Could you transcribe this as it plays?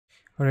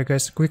Alright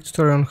guys, a quick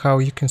tutorial on how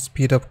you can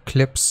speed up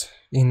clips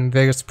in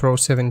Vegas Pro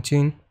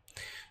 17.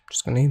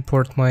 Just gonna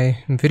import my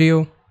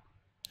video.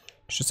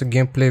 It's just a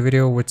gameplay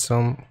video with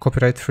some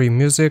copyright-free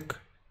music.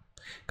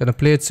 Gonna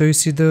play it so you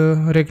see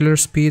the regular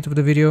speed of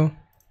the video.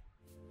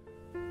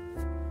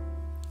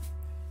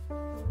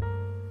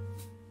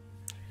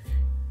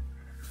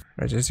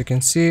 Right, as you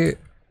can see,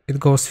 it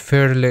goes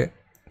fairly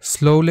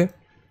slowly.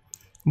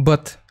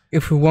 But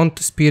if we want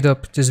to speed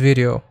up this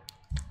video,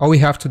 all we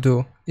have to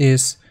do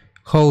is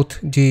hold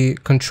the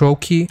control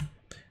key,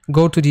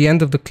 go to the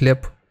end of the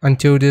clip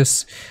until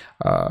this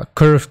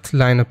curved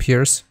line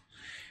appears,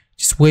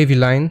 this wavy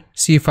line.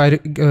 See, if I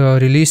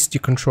release the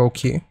control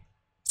key,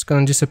 it's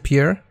gonna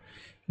disappear,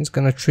 it's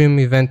gonna trim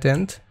event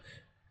end.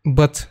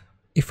 But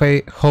if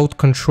I hold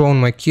control on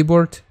my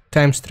keyboard,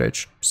 time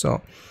stretch. So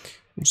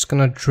I'm just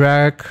gonna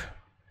drag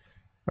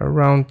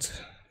around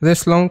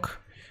this long.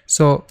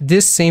 So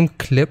this same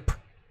clip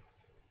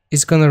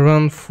is gonna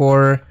run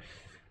for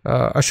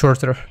a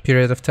shorter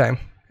period of time.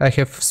 I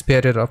have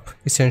sped it up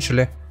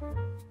essentially.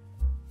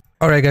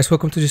 Alright guys,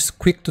 welcome to this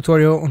quick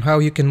tutorial on how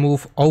you can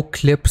move all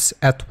clips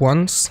at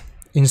once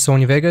in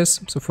Sony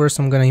Vegas. So first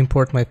I'm gonna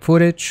import my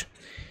footage.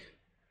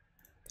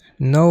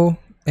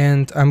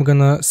 And I'm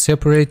gonna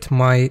separate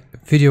my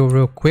video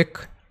real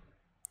quick.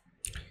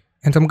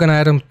 And I'm gonna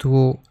add them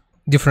to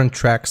different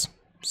tracks.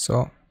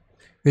 So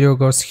video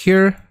goes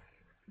here,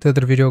 the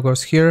other video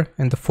goes here,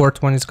 and the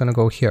fourth one is gonna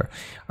go here.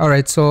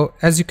 Alright, so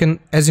as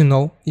you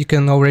know, you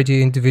can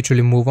already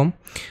individually move them.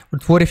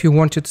 But what if you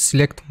wanted to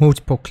select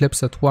multiple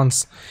clips at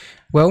once?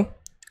 Well,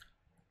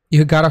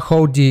 you gotta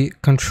hold the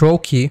control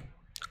key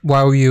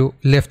while you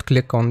left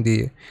click on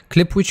the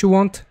clip which you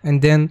want,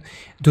 and then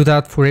do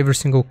that for every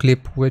single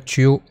clip which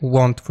you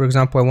want. For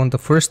example, I want the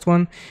first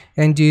one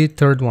and the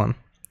third one.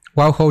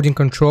 While holding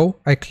control,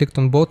 I clicked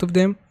on both of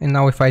them, and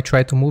now if I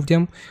try to move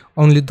them,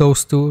 only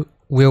those two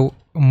will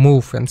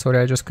move. And sorry,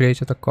 I just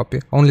created a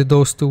copy. Only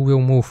those two will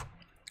move,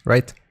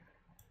 right?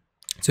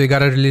 So you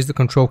gotta release the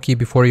control key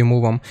before you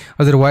move them.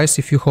 Otherwise,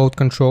 if you hold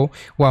control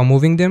while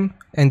moving them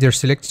and they're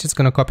selected, it's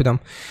gonna copy them.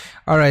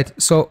 Alright,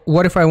 so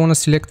what if I wanna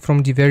select from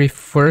the very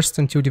first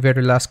until the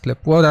very last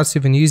clip? Well, that's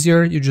even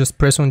easier. You just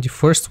press on the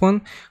first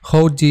one,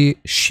 hold the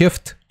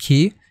shift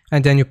key,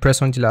 and then you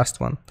press on the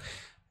last one.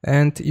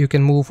 And you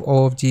can move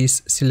all of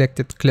these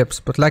selected clips.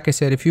 But like I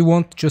said, if you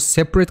want just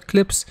separate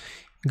clips,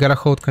 you gotta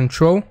hold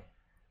control.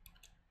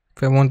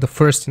 If I want the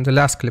first and the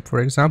last clip, for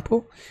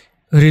example,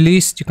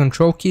 release the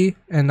control key,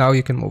 and now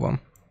you can move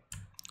them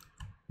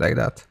like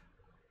that.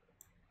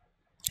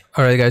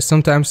 Alright guys,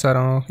 sometimes, I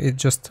don't know, it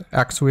just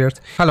acts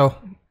weird. Hello,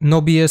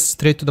 no BS,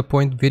 straight to the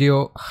point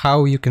video,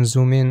 how you can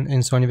zoom in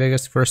Sony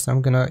Vegas. First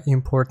I'm gonna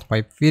import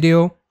my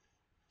video.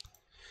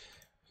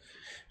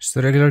 Just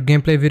a regular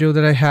gameplay video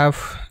that I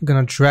have. I'm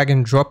gonna drag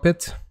and drop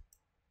it.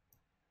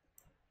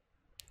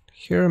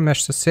 Here,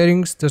 match the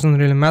settings, doesn't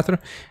really matter.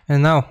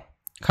 And now,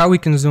 how we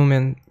can zoom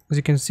in, as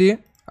you can see,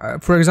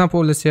 for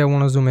example, let's say I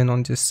want to zoom in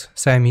on this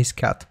Siamese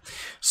cat.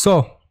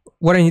 So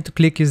what I need to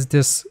click is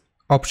this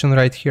option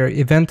right here,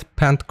 event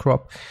pan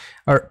crop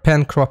or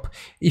pan crop.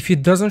 If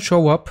it doesn't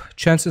show up,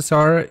 chances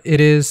are it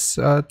is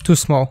too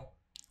small,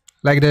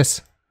 like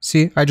this.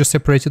 See, I just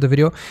separated the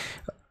video.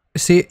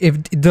 See, if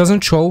it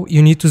doesn't show,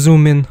 you need to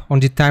zoom in on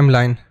the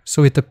timeline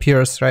so it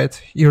appears,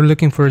 right? You're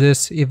looking for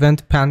this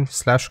event pan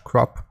 /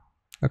 crop.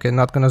 Okay,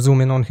 not gonna zoom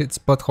in on its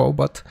butthole,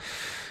 but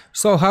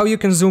so how you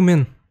can zoom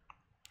in?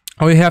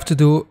 All you have to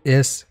do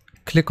is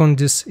click on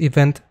this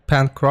event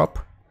pan crop,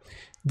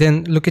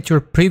 then look at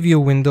your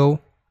preview window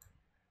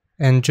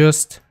and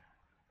just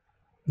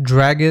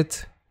drag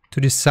it to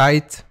the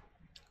side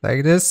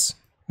like this.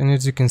 And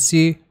as you can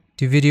see,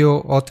 the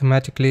video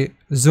automatically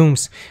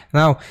zooms.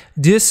 Now,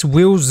 this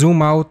will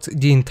zoom out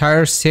the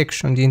entire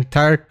section, the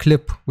entire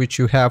clip which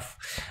you have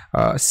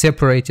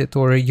separated,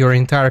 or your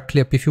entire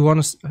clip. If you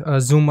want to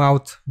zoom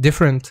out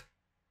different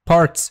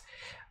parts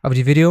of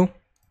the video,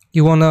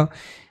 you want to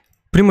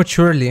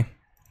prematurely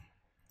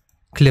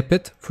clip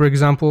it. For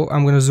example,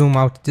 I'm going to zoom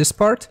out this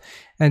part,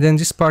 and then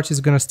this part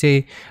is going to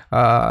stay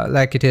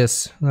like it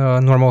is,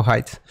 normal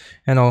height,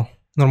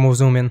 normal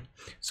zoom in.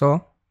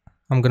 So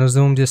I'm going to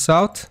zoom this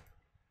out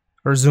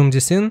or zoom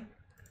this in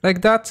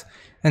like that,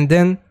 and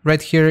then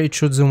right here it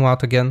should zoom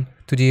out again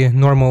to the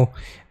normal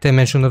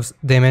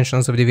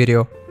dimensions of the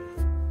video.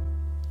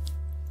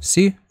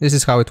 See, this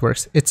is how it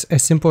works. It's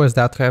as simple as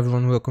that. Hi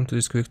everyone, welcome to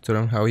this quick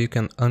tutorial on how you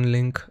can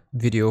unlink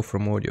video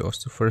from audio.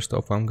 So first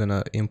off, I'm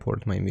gonna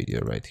import my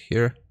media right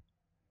here.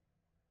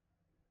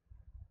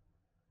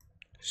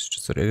 It's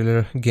just a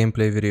regular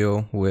gameplay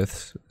video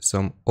with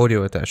some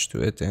audio attached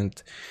to it,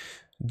 and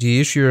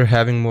the issue you're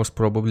having most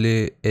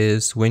probably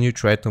is when you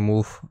try to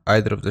move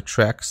either of the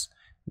tracks,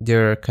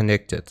 they're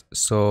connected,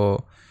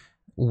 so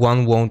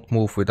one won't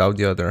move without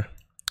the other.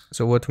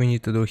 So what we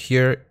need to do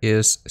here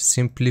is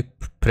simply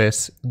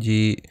press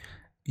the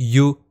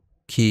U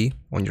key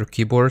on your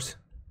keyboard.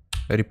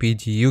 I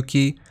repeat, the U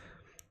key,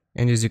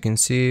 and as you can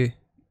see,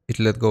 it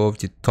let go of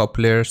the top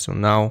layer. So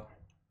now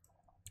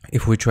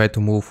if we try to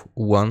move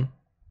one,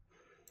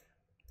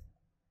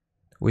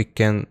 we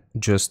can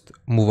just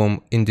move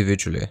them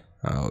individually.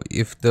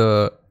 If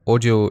the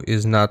audio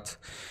is not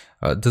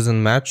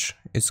doesn't match,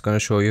 it's gonna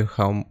show you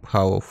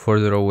how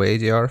further away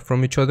they are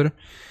from each other,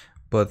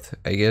 but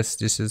I guess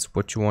this is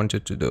what you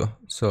wanted to do.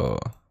 So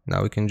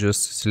now we can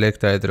just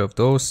select either of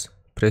those,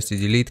 press the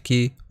delete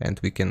key, and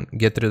we can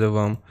get rid of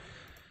them,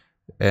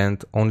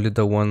 and only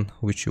the one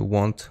which you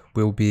want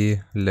will be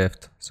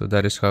left. So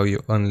that is how you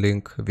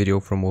unlink video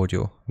from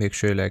audio. Make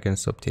sure you like and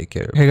sub. Take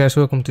care. Hey guys,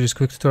 welcome to this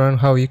quick tutorial on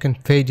how you can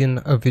fade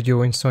in a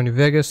video in Sony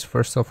Vegas.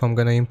 First off, I'm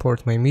gonna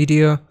import my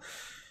media.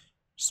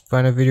 Just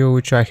find a video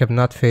which I have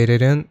not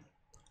faded in.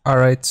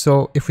 Alright,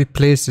 so if we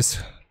place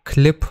this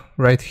clip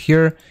right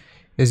here,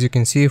 as you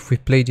can see, if we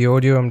play the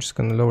audio, I'm just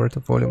gonna lower the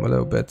volume a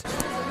little bit.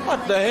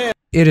 What the hell?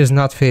 It is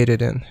not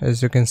faded in,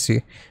 as you can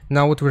see.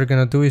 Now what we're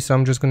gonna do is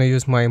I'm just gonna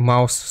use my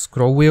mouse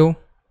scroll wheel,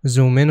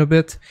 zoom in a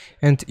bit,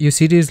 and you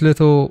see these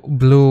little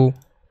blue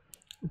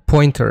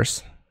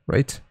pointers,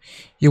 right?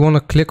 You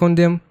wanna click on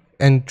them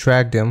and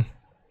drag them.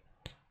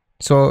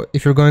 So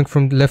if you're going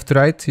from left to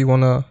right, you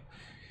wanna,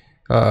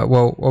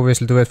 well,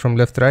 obviously do it from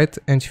left to right.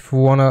 And if you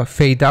wanna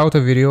fade out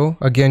a video,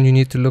 again, you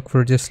need to look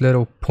for this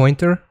little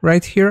pointer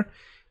right here,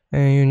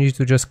 and you need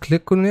to just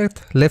click on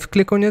it, left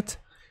click on it,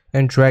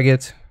 and drag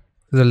it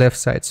to the left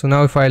side. So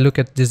now if I look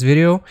at this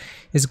video,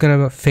 it's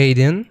gonna fade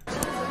in.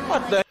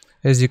 What the?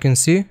 As you can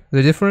see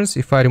the difference.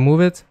 If I remove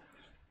it,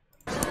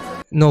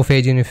 no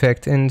fade in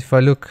effect, and if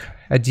I look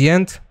at the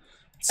end,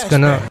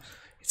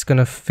 it's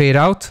gonna fade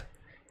out.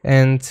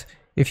 And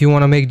if you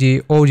want to make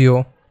the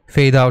audio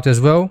fade out as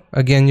well,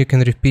 again, you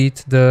can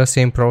repeat the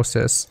same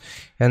process,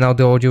 and now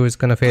the audio is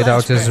gonna fade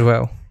out as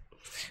well.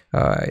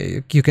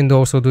 You can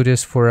also do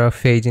this for a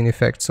fade-in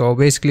effect. So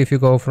basically, if you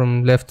go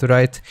from left to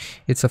right,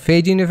 it's a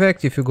fade-in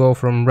effect. If you go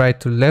from right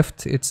to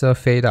left, it's a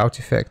fade-out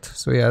effect.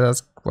 So yeah,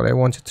 that's what I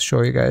wanted to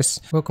show you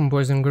guys. Welcome,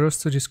 boys and girls,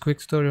 to this quick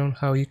tutorial on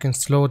how you can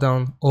slow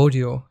down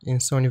audio in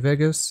Sony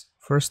Vegas.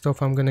 First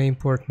off, I'm gonna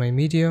import my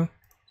media.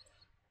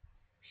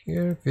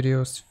 Here,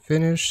 videos,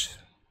 finish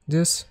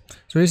this.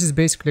 So this is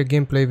basically a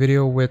gameplay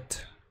video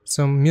with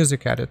some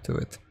music added to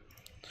it.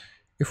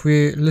 If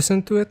we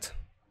listen to it,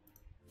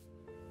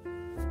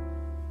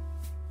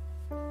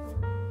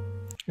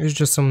 it's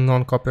just some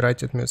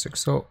non-copyrighted music.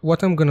 So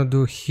what I'm gonna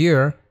do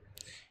here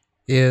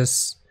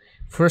is,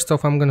 first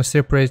off, I'm gonna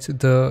separate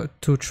the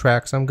two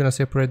tracks. I'm gonna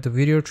separate the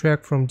video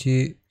track from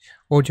the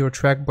audio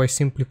track by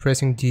simply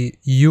pressing the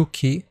U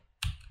key.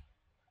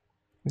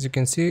 As you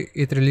can see,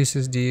 it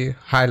releases the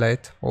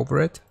highlight over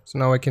it. So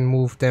now I can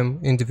move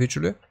them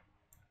individually.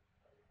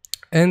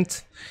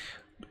 And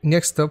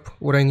next up,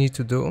 what I need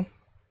to do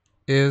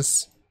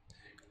is,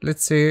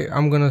 let's say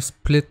I'm gonna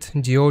split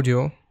the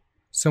audio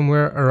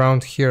somewhere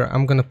around here.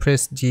 I'm gonna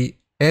press the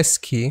S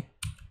key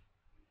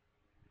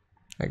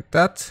like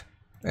that,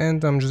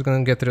 and I'm just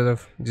gonna get rid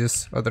of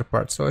this other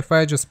part. So if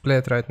I just play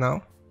it right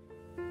now,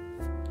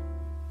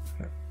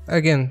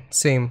 again,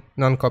 same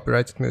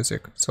non-copyrighted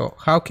music. So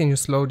how can you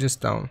slow this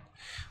down?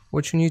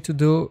 What you need to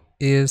do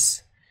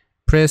is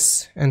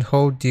press and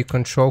hold the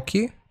control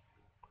key,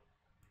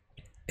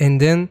 and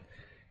then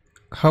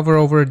hover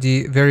over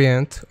the very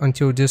end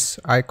until this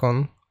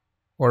icon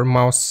or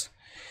mouse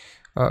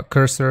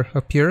cursor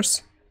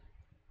appears.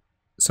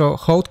 So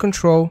hold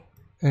control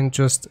and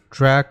just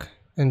drag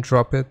and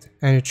drop it,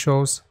 and it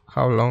shows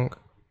how long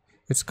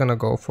it's gonna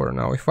go for.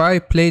 Now if I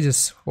play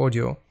this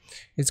audio,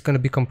 it's gonna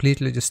be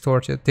completely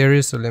distorted. There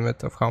is a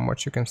limit of how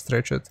much you can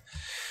stretch it.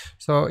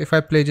 So if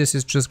I play this,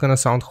 it's just gonna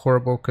sound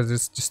horrible because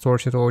it's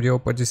distorted audio,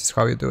 but this is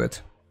how you do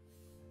it.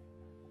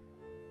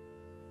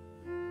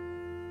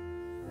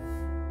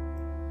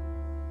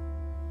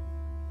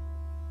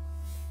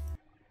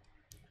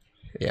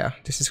 Yeah,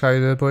 this is how you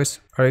do it, boys.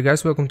 Alright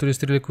guys, welcome to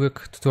this really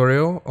quick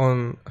tutorial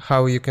on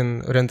how you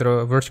can render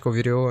a vertical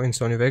video in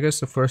Sony Vegas.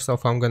 So first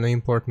off, I'm gonna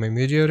import my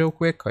media real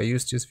quick. I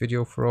use this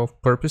video for all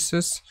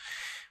purposes.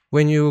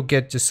 When you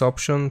get this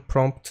option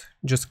prompt,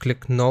 just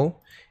click no.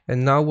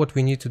 And now what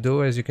we need to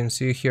do, as you can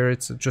see here,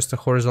 it's just a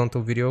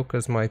horizontal video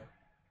because my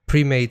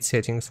pre-made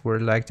settings were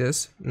like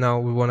this. Now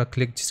we wanna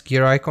click this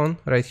gear icon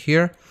right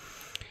here.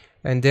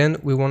 And then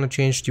we wanna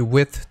change the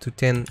width to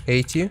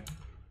 1080.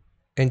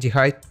 And the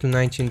height to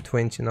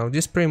 1920. Now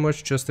this pretty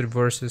much just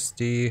reverses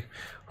the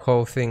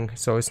whole thing.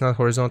 So it's not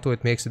horizontal,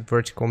 it makes it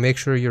vertical. Make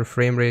sure your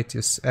frame rate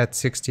is at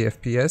 60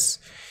 FPS.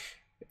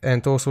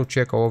 And also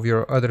check all of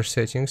your other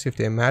settings if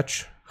they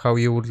match how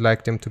you would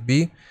like them to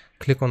be.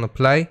 Click on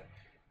apply.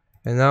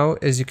 And now,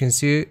 as you can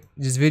see,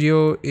 this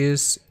video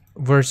is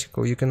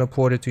vertical. You can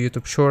upload it to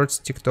YouTube Shorts,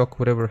 TikTok,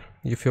 whatever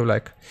you feel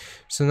like.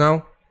 So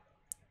now,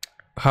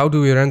 how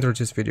do we render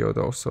this video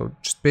though? So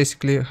just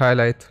basically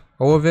highlight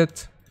all of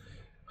it.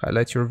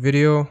 Highlight your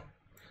video,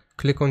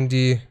 click on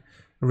the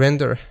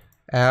render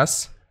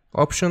as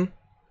option.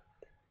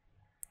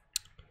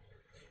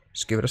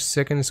 Just give it a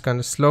second, it's kind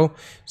of slow.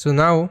 So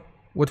now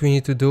what we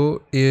need to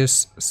do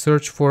is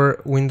search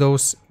for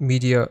Windows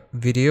Media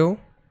Video,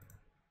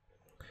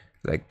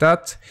 like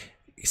that.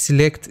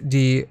 Select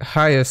the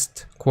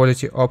highest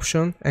quality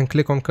option and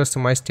click on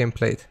Customize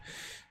Template.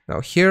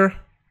 Now here,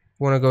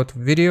 we want to go to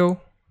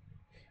Video,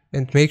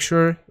 and make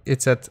sure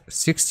it's at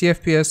 60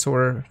 FPS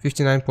or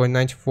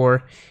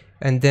 59.94,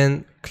 and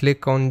then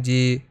click on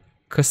the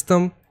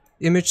custom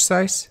image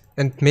size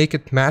and make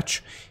it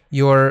match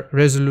your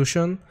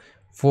resolution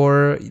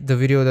for the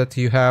video that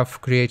you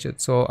have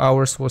created. So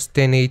ours was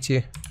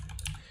 1080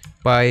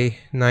 by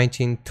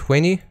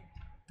 1920.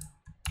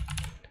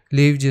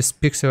 Leave this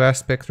pixel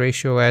aspect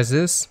ratio as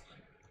is,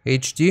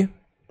 HD.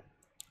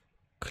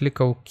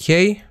 Click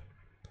OK.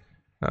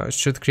 Now it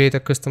should create a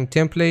custom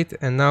template,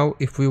 and now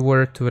if we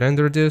were to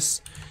render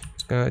this,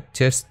 it's gonna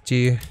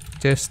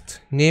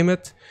name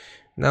it.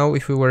 Now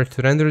if we were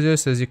to render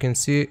this, as you can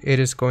see, it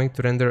is going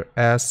to render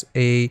as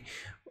a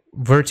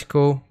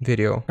vertical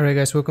video. Alright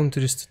guys, welcome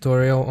to this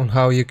tutorial on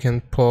how you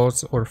can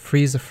pause or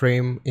freeze a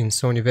frame in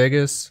Sony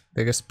Vegas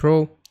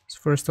Pro. So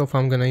first off,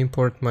 I'm gonna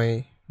import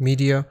my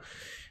media.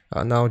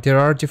 Now there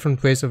are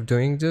different ways of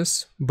doing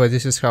this, but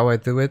this is how I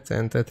do it,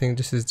 and I think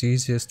this is the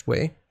easiest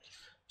way.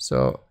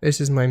 So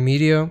this is my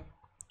media.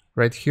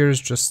 Right here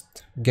is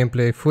just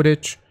gameplay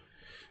footage.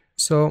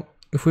 So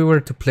if we were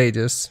to play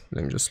this,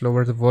 let me just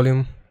lower the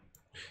volume.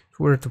 If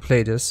we were to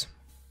play this,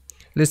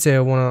 let's say I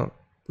want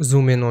to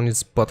zoom in on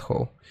its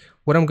butthole.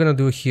 What I'm gonna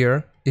do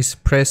here is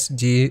press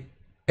the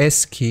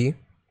S key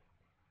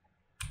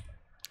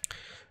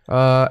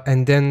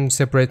and then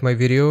separate my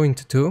video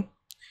into two.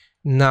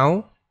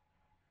 Now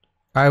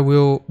I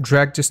will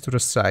drag this to the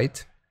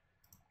side,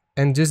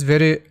 and this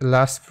very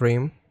last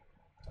frame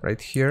right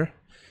here,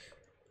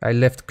 I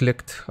left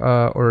clicked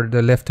or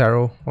the left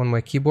arrow on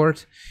my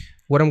keyboard.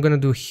 What I'm gonna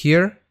do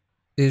here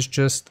is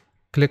just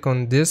click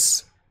on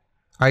this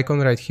icon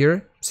right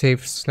here,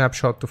 save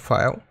snapshot to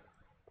file.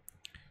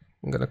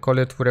 I'm gonna call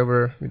it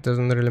whatever, it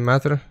doesn't really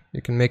matter.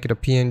 You can make it a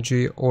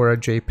PNG or a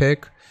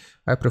JPEG.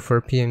 I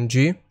prefer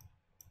PNG.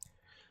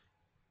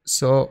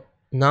 So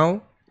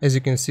now, as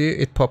you can see,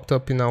 it popped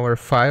up in our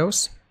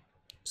files.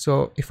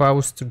 So if I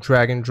was to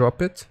drag and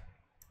drop it,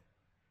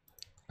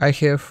 I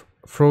have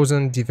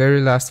frozen the very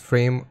last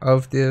frame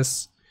of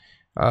this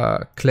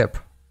clip.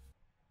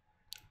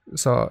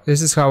 So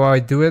this is how I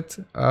do it.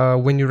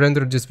 When you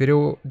render this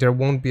video, there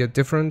won't be a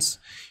difference.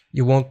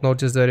 You won't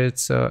notice that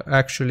it's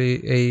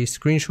actually a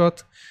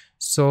screenshot.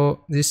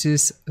 So this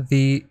is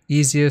the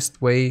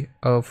easiest way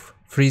of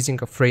freezing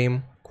a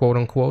frame, quote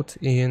unquote,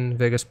 in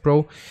Vegas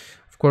Pro.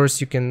 Of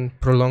course, you can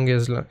prolong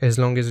as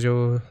long as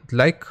you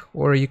like,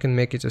 or you can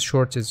make it as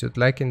short as you'd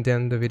like, and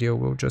then the video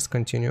will just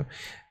continue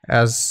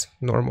as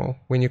normal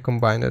when you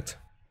combine it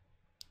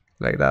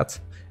like that,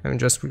 and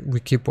just we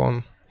keep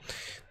on,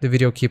 the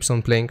video keeps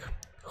on playing.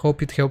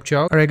 Hope it helped you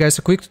out. Alright guys,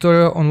 a quick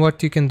tutorial on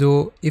what you can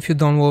do if you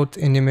download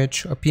an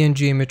image, a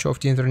PNG image of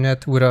the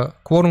internet with a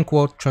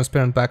quote-unquote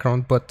transparent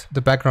background, but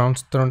the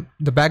background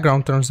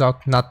turns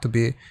out not to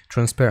be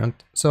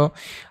transparent. So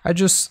I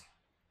just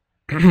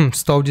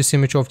stole this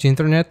image of the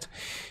internet,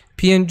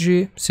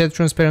 PNG, set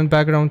transparent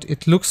background.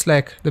 It looks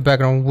like the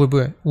background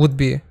would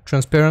be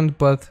transparent,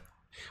 but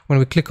when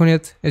we click on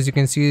it, as you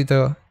can see,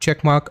 the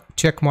check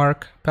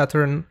mark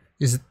pattern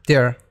is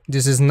there.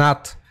 This is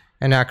not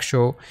an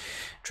actual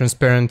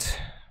transparent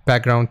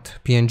background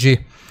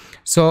PNG.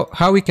 So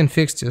how we can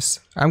fix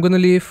this? I'm gonna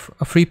leave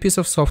a free piece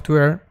of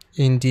software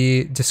in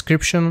the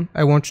description.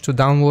 I want you to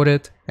download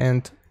it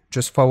and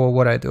just follow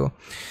what I do.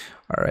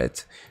 All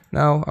right,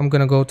 now I'm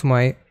gonna go to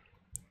my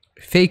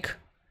fake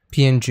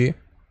PNG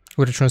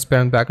with a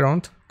transparent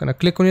background. I'm gonna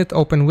click on it,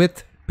 open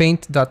with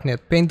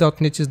paint.net.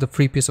 Paint.net is the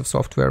free piece of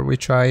software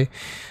which I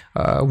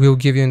will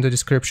give you in the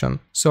description.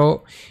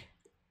 So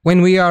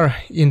when we are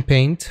in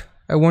Paint,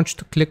 I want you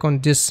to click on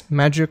this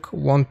magic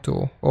wand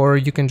tool, or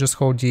you can just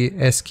hold the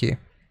S key.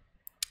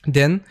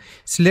 Then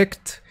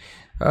select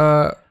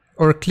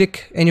or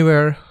click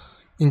anywhere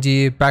in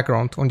the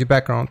background, on the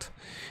background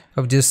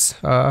of this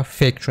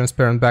fake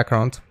transparent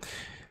background.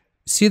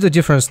 See the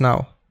difference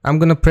now. I'm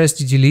gonna press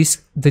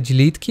the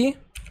delete key,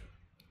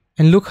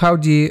 and look how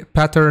the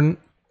pattern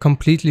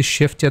completely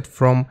shifted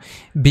from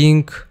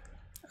being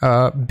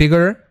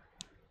bigger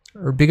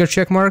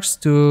check marks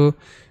to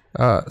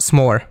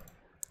smaller.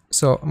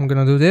 So I'm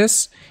gonna do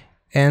this,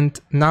 and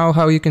now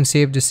how you can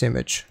save this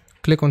image.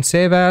 Click on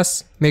save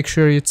as, make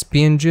sure it's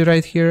PNG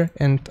right here,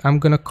 and I'm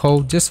gonna call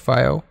this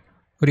file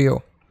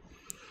Rio.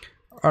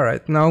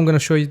 Alright, now I'm gonna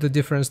show you the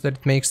difference that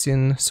it makes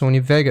in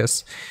Sony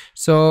Vegas.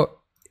 So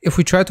if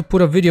we try to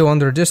put a video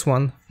under this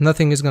one,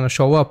 nothing is gonna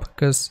show up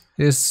because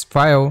this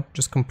file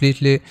just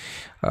completely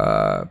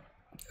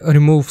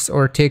removes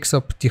or takes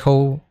up the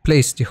whole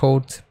place, the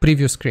whole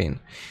preview screen.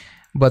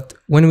 But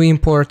when we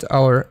import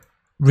our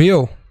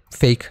real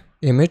fake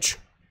image,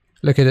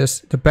 look at this,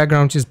 the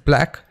background is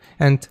black,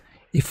 and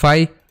if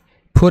I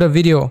put a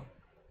video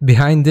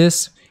behind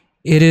this,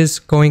 it is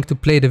going to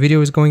play, the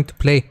video is going to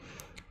play.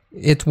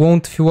 It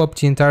won't fill up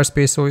the entire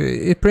space, so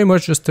it pretty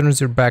much just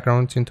turns your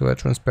background into a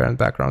transparent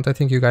background. I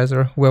think you guys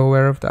are well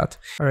aware of that.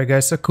 Alright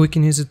guys, a quick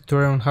and easy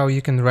tutorial on how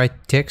you can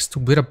write text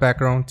with a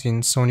background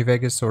in Sony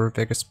Vegas or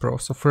Vegas Pro.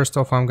 So first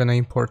off, I'm gonna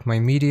import my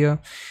media,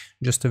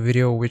 just a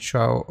video which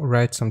I'll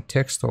write some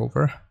text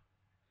over.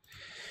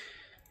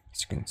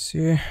 As you can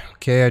see,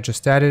 okay, I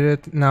just added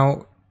it.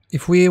 Now,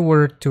 if we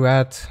were to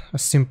add a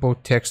simple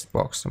text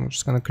box, I'm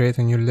just gonna create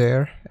a new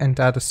layer and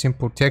add a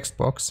simple text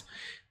box.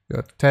 We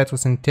got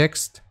titles and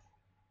text,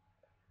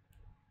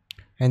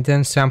 and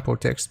then sample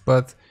text,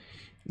 but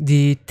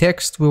the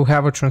text will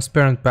have a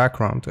transparent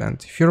background,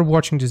 and if you're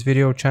watching this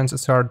video,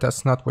 chances are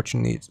that's not what you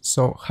need.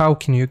 So how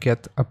can you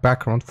get a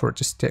background for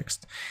this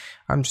text?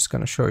 I'm just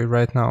gonna show you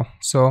right now.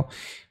 So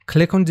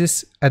click on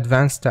this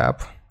advanced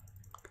tab,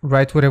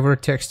 write whatever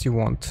text you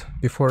want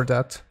before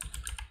that,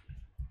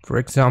 for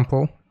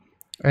example,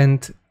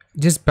 and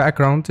this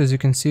background, as you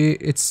can see,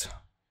 it's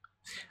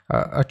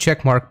a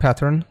checkmark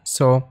pattern,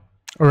 so,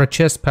 or a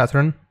chest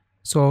pattern.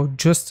 So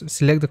just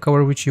select the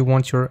color which you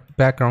want your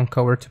background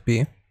color to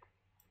be.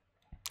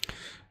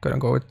 Gonna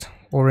go with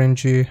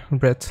orangey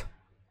red,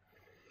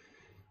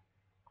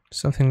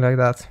 something like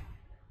that.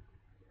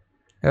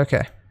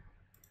 Okay,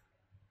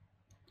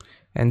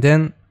 and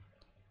then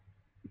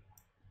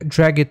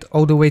drag it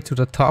all the way to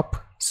the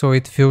top so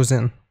it fills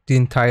in the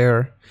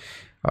entire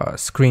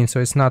screen, so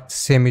it's not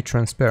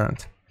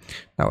semi-transparent.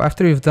 Now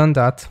after you've done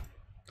that,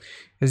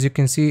 as you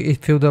can see,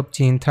 it filled up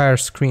the entire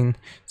screen.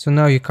 So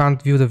now you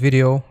can't view the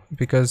video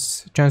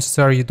because chances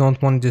are you don't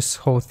want this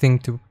whole thing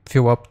to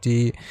fill up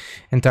the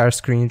entire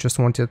screen. You just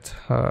wanted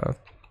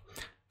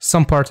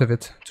some part of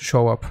it to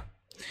show up,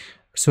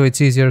 so it's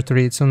easier to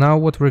read. So now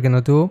what we're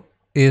gonna do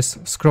is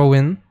scroll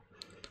in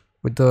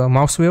with the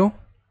mouse wheel,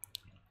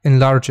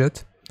 enlarge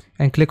it,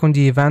 and click on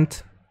the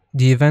event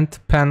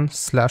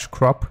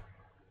pen/crop.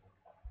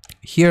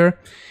 Here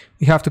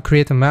you have to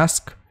create a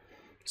mask,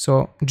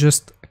 so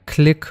just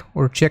click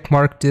or check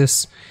mark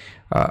this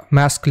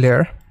mask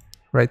layer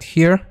right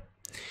here.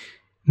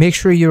 Make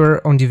sure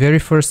you're on the very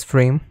first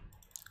frame,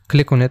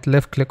 click on it,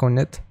 left click on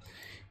it.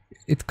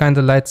 It kind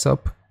of lights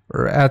up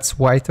or adds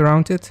white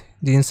around it,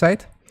 the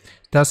inside.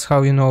 That's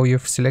how you know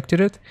you've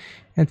selected it.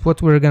 And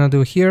what we're gonna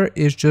do here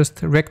is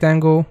just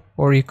rectangle,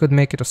 or you could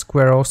make it a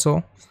square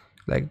also,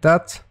 like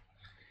that.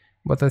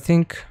 But I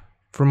think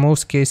for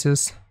most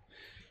cases,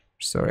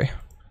 sorry,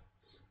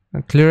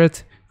 I'll clear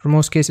it. For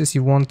most cases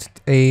you want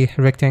a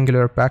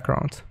rectangular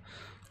background,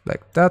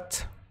 like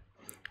that.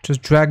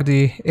 Just drag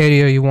the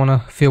area you want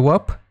to fill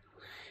up.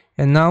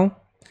 And now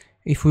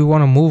if we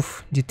want to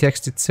move the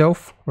text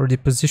itself or the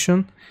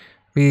position,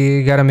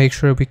 we gotta make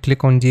sure we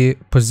click on the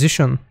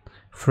position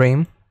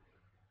frame,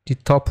 the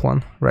top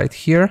one right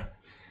here.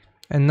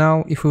 And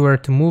now if we were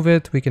to move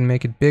it, we can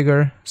make it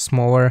bigger,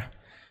 smaller,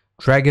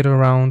 drag it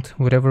around,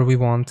 whatever we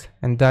want.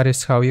 And that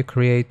is how you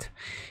create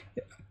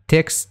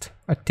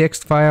a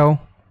text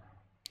file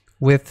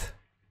with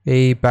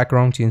a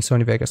background in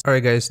Sony Vegas.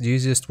 Alright guys, the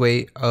easiest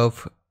way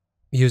of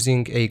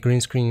using a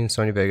green screen in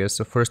Sony Vegas.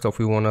 So first off,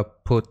 we want to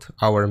put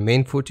our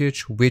main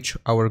footage, which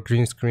our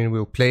green screen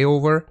will play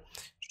over.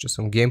 Just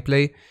some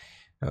gameplay.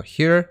 Now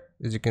here,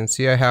 as you can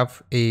see, I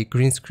have a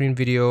green screen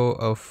video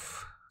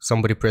of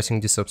somebody pressing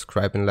the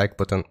subscribe and like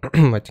button.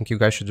 I think you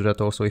guys should do that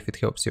also if it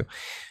helps you.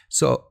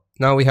 So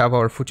now we have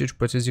our footage,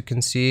 but as you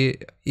can see,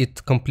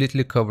 it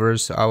completely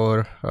covers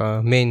our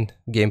main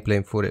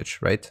gameplay footage,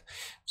 right?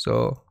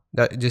 So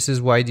this is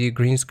why the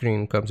green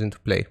screen comes into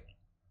play.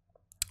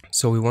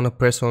 So we want to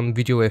press on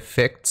video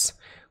effects,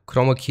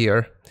 chroma key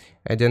here,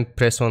 and then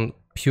press on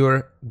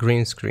pure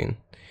green screen.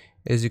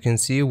 As you can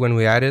see, when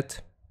we add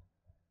it,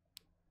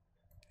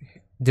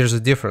 there's a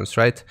difference,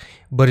 right?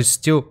 But it's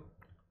still,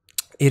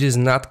 it is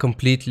not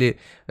completely,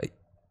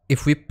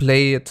 if we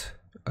play it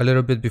a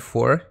little bit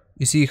before,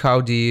 you see how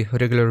the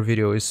regular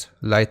video is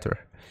lighter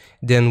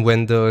than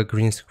when the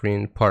green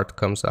screen part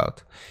comes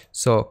out.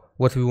 So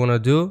what we want to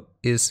do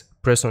is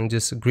press on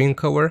this green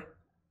color,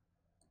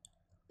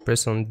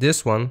 press on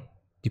this one,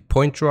 the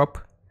point drop,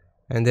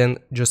 and then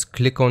just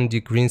click on the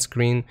green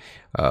screen,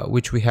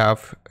 which we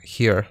have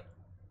here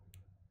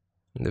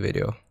in the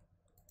video.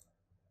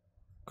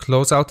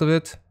 Close out of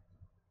it,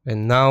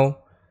 and now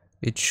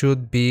it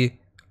should be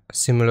a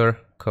similar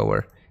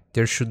color.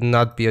 There should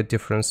not be a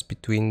difference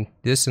between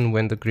this and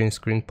when the green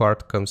screen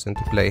part comes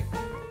into play.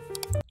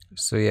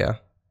 So yeah,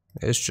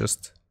 it's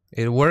just,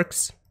 it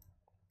works.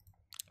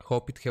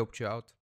 Hope it helped you out.